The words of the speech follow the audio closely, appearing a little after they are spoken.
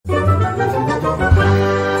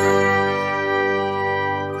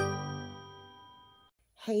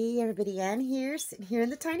everybody. Ann here, sitting here in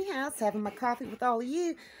the tiny house, having my coffee with all of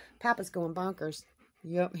you. Papa's going bonkers.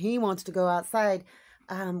 Yep, he wants to go outside.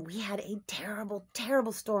 We had a terrible,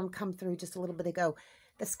 terrible storm come through just a little bit ago.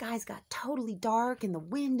 The skies got totally dark, and the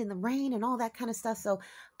wind and the rain and all that kind of stuff. So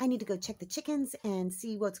I need to go check the chickens and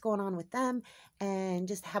see what's going on with them and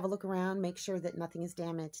just have a look around, make sure that nothing is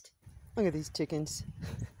damaged. Look at these chickens.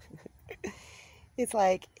 It's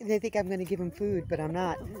like they think I'm going to give them food, but I'm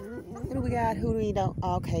not. What do we got? Who do we know?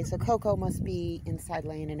 Okay, so Coco must be inside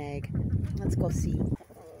laying an egg. Let's go see.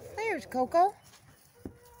 There's Coco.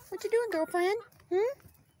 What you doing, girlfriend?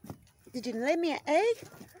 Did you lay me an egg?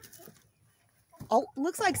 Oh,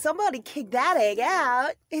 looks like somebody kicked that egg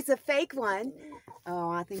out. It's a fake one. Oh,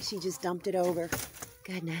 I think she just dumped it over.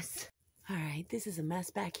 Goodness. All right, this is a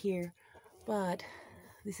mess back here, but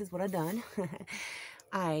this is what I've done.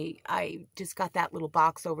 I just got that little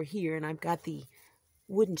box over here, and I've got the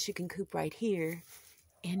wooden chicken coop right here.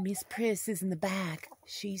 And Miss Pris is in the back.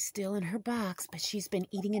 She's still in her box, but she's been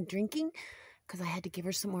eating and drinking because I had to give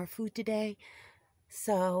her some more food today.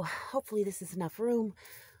 So hopefully this is enough room.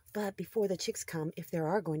 But before the chicks come, if there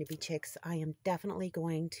are going to be chicks, I am definitely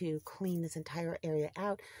going to clean this entire area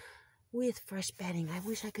out with fresh bedding. I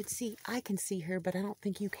wish I could see. I can see her, but I don't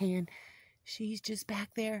think you can. She's just back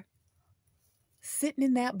there, sitting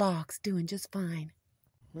in that box, doing just fine.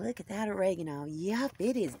 Look at that oregano. Yup,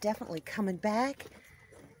 it is definitely coming back.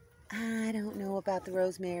 I don't know about the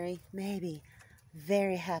rosemary. Maybe.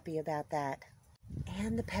 Very happy about that.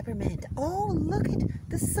 And the peppermint. Oh, look at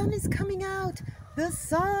the sun is coming out. The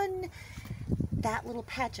sun. That little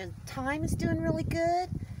patch of thyme is doing really good.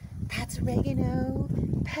 That's oregano,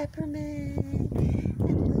 peppermint,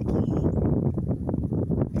 and looky.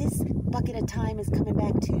 This bucket of thyme is coming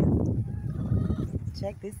back too.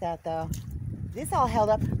 Check this out though. This all held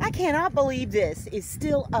up. I cannot believe this is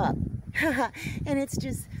still up. And it's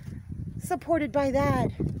just supported by that.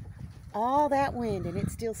 All that wind, and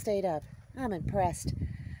it still stayed up. I'm impressed.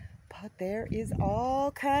 But there is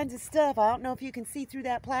all kinds of stuff. I don't know if you can see through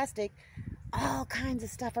that plastic. All kinds of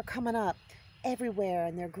stuff are coming up everywhere,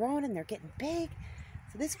 and they're growing and they're getting big.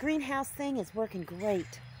 So this greenhouse thing is working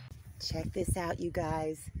great. Check this out, you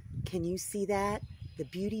guys. Can you see that? The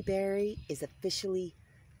beauty berry is officially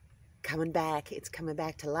coming back. It's coming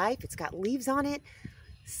back to life. It's got leaves on it.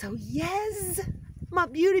 So yes, my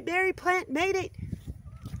beauty berry plant made it.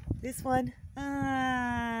 This one,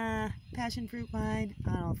 passion fruit vine,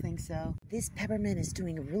 I don't think so. This peppermint is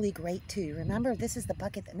doing really great too. Remember, this is the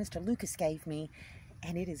bucket that Mr. Lucas gave me,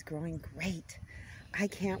 and it is growing great. I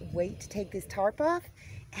can't wait to take this tarp off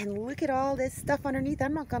and look at all this stuff underneath.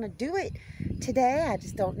 I'm not gonna do it today. I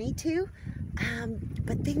just don't need to.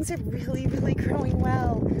 But things are really, really growing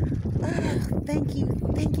well. Oh, thank you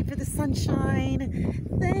for the sunshine.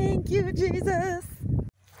 Thank you, Jesus.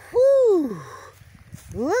 Whew.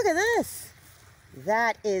 Look at this.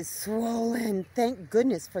 That is swollen. Thank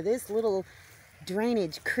goodness for this little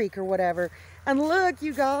drainage creek or whatever. And look,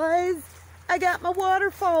 you guys, I got my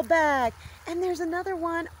waterfall back. And there's another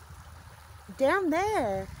one down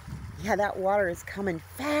there. Yeah, that water is coming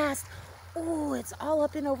fast. Oh, it's all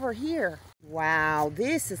up and over here. Wow,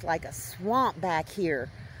 this is like a swamp back here.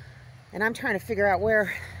 And I'm trying to figure out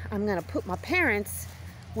where I'm going to put my parents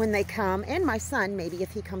when they come, and my son, maybe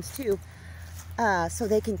if he comes too. So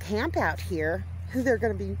they can camp out here. They're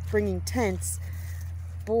going to be bringing tents.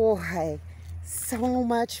 Boy, so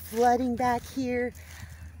much flooding back here.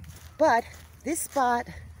 But this spot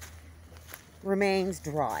remains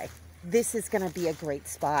dry. This is going to be a great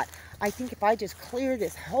spot. I think if I just clear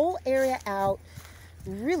this whole area out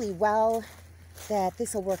really well, that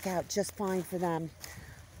this will work out just fine for them.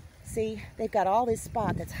 See, they've got all this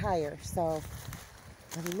spot that's higher. So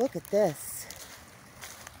look at this.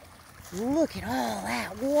 Look at all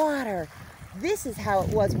that water. This is how it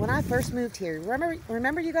was when I first moved here.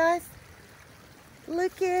 Remember you guys?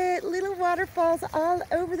 Look at little waterfalls all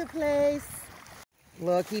over the place.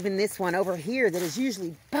 Look, even this one over here that is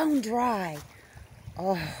usually bone dry.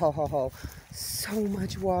 Oh, so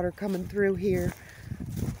much water coming through here.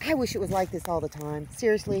 I wish it was like this all the time.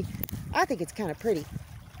 Seriously, I think it's kind of pretty.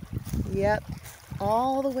 Yep,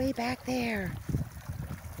 all the way back there.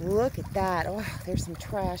 Look at that. Oh, there's some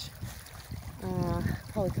trash.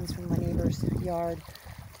 Probably comes from my neighbor's yard.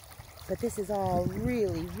 But this is all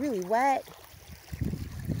really, really wet.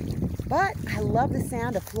 But I love the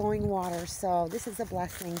sound of flowing water, so this is a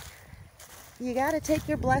blessing. You got to take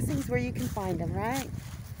your blessings where you can find them, right?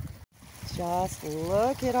 Just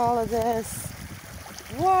look at all of this.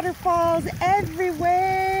 Waterfalls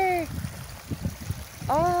everywhere.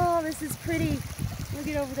 Oh, this is pretty. Look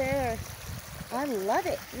at over there. I love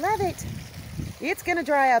it. Love it. It's going to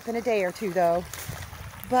dry up in a day or two, though.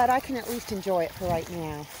 But I can at least enjoy it for right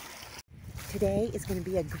now. Today is going to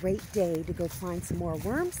be a great day to go find some more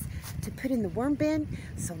worms to put in the worm bin.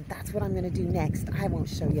 So that's what I'm going to do next. I won't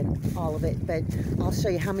show you all of it, but I'll show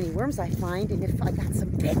you how many worms I find and if I got some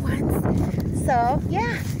big ones. So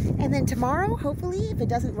yeah, and then tomorrow, hopefully, if it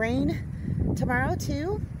doesn't rain tomorrow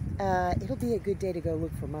too, it'll be a good day to go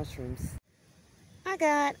look for mushrooms. I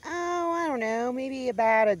got, I don't know, maybe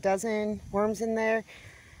about a dozen worms in there.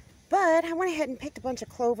 But I went ahead and picked a bunch of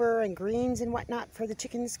clover and greens and whatnot for the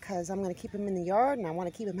chickens because I'm going to keep them in the yard and I want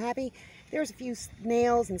to keep them happy. There's a few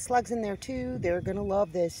snails and slugs in there too. They're going to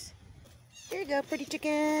love this. Here you go, pretty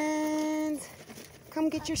chickens. Come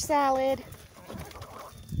get your salad.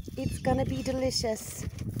 It's going to be delicious.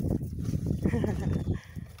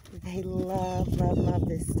 They love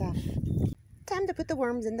this stuff. Time to put the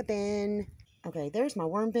worms in the bin. Okay, there's my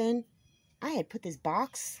worm bin. I had put this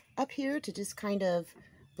box up here to just kind of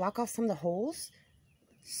block off some of the holes.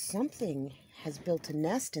 Something has built a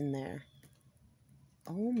nest in there.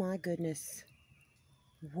 Oh my goodness.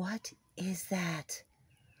 What is that?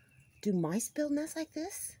 Do mice build nests like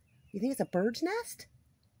this? You think it's a bird's nest?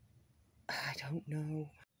 I don't know.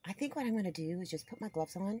 I think what I'm going to do is just put my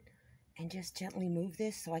gloves on and just gently move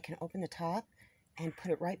this so I can open the top and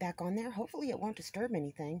put it right back on there. Hopefully it won't disturb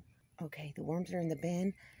anything. Okay, the worms are in the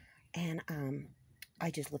bin and I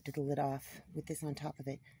just lifted the lid off with this on top of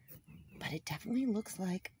it. But it definitely looks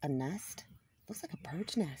like a nest. Looks like a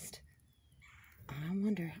bird's nest. I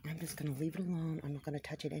wonder, I'm just going to leave it alone. I'm not going to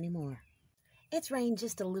touch it anymore. It's rained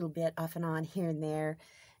just a little bit off and on here and there.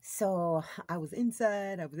 So I was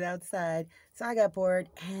inside, I was outside. So I got bored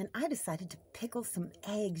and I decided to pickle some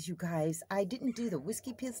eggs, you guys. I didn't do the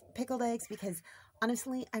whiskey pickled eggs because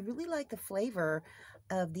honestly, I really like the flavor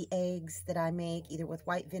of the eggs that I make either with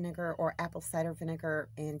white vinegar or apple cider vinegar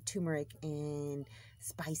and turmeric and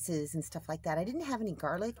spices and stuff like that. I didn't have any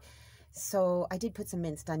garlic, so I did put some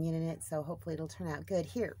minced onion in it, so hopefully it'll turn out good.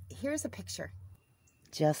 Here's a picture.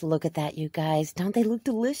 Just look at that, you guys. Don't they look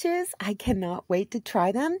delicious? I cannot wait to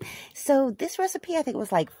try them. So this recipe, I think it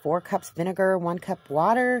was like 4 cups vinegar, 1 cup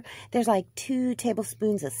water. There's like 2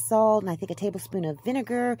 tablespoons of salt and I think a tablespoon of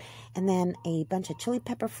vinegar and then a bunch of chili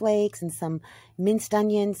pepper flakes and some minced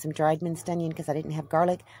onion, some dried minced onion because I didn't have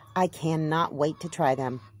garlic. I cannot wait to try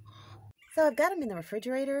them. So I've got them in the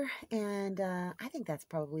refrigerator, and I think that's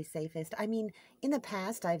probably safest. I mean, in the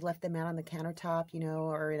past, I've left them out on the countertop, you know,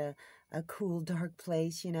 or in a cool, dark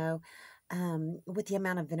place, you know, with the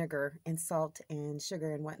amount of vinegar and salt and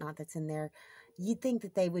sugar and whatnot that's in there. You'd think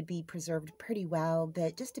that they would be preserved pretty well,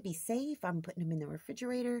 but just to be safe, I'm putting them in the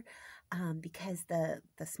refrigerator because the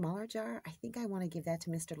smaller jar, I think I want to give that to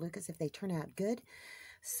Mr. Lucas if they turn out good.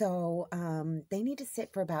 So they need to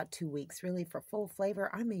sit for about 2 weeks, really, for full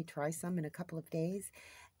flavor. I may try some in a couple of days.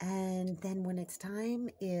 And then when it's time,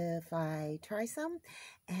 if I try some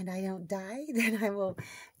and I don't die, then I will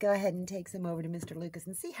go ahead and take some over to Mr. Lucas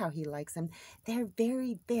and see how he likes them. They're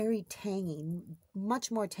very, very tangy,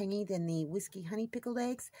 much more tangy than the whiskey honey pickled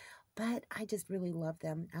eggs. But I just really love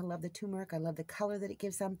them. I love the turmeric. I love the color that it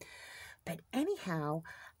gives them. But anyhow,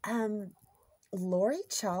 Lori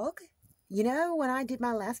Chalk, you know, when I did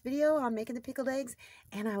my last video on making the pickled eggs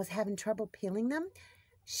and I was having trouble peeling them,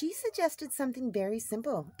 she suggested something very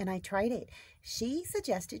simple and I tried it. She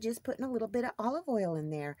suggested just putting a little bit of olive oil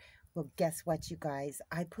in there. Well, guess what, you guys?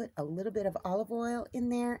 I put a little bit of olive oil in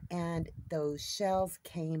there and those shells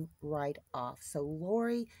came right off. So,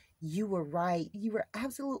 Lori, you were right. You were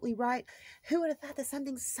absolutely right. Who would have thought that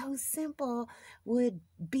something so simple would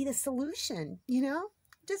be the solution, you know?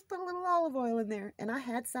 Just put a little olive oil in there. And I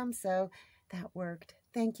had some, so that worked.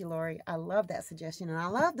 Thank you, Lori. I love that suggestion. And I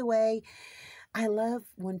love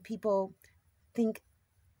when people think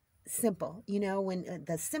simple. You know, when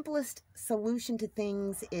the simplest solution to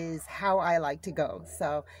things is how I like to go.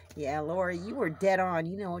 So, yeah, Lori, you were dead on.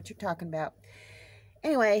 You know what you're talking about.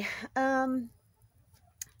 Anyway,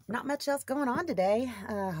 not much else going on today.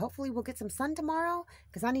 Hopefully we'll get some sun tomorrow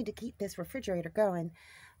because I need to keep this refrigerator going.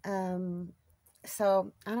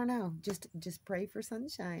 So, I don't know, just pray for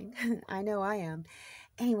sunshine. I know I am.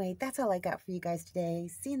 Anyway, that's all I got for you guys today.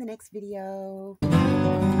 See you in the next video.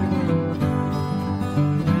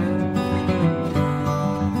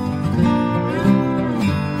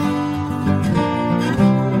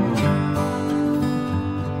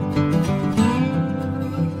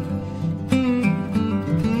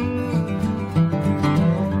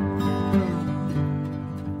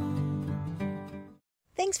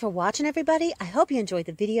 Thanks for watching, everybody. I hope you enjoyed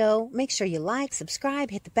the video. Make sure you like,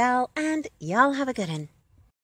 subscribe, hit the bell, and y'all have a good one.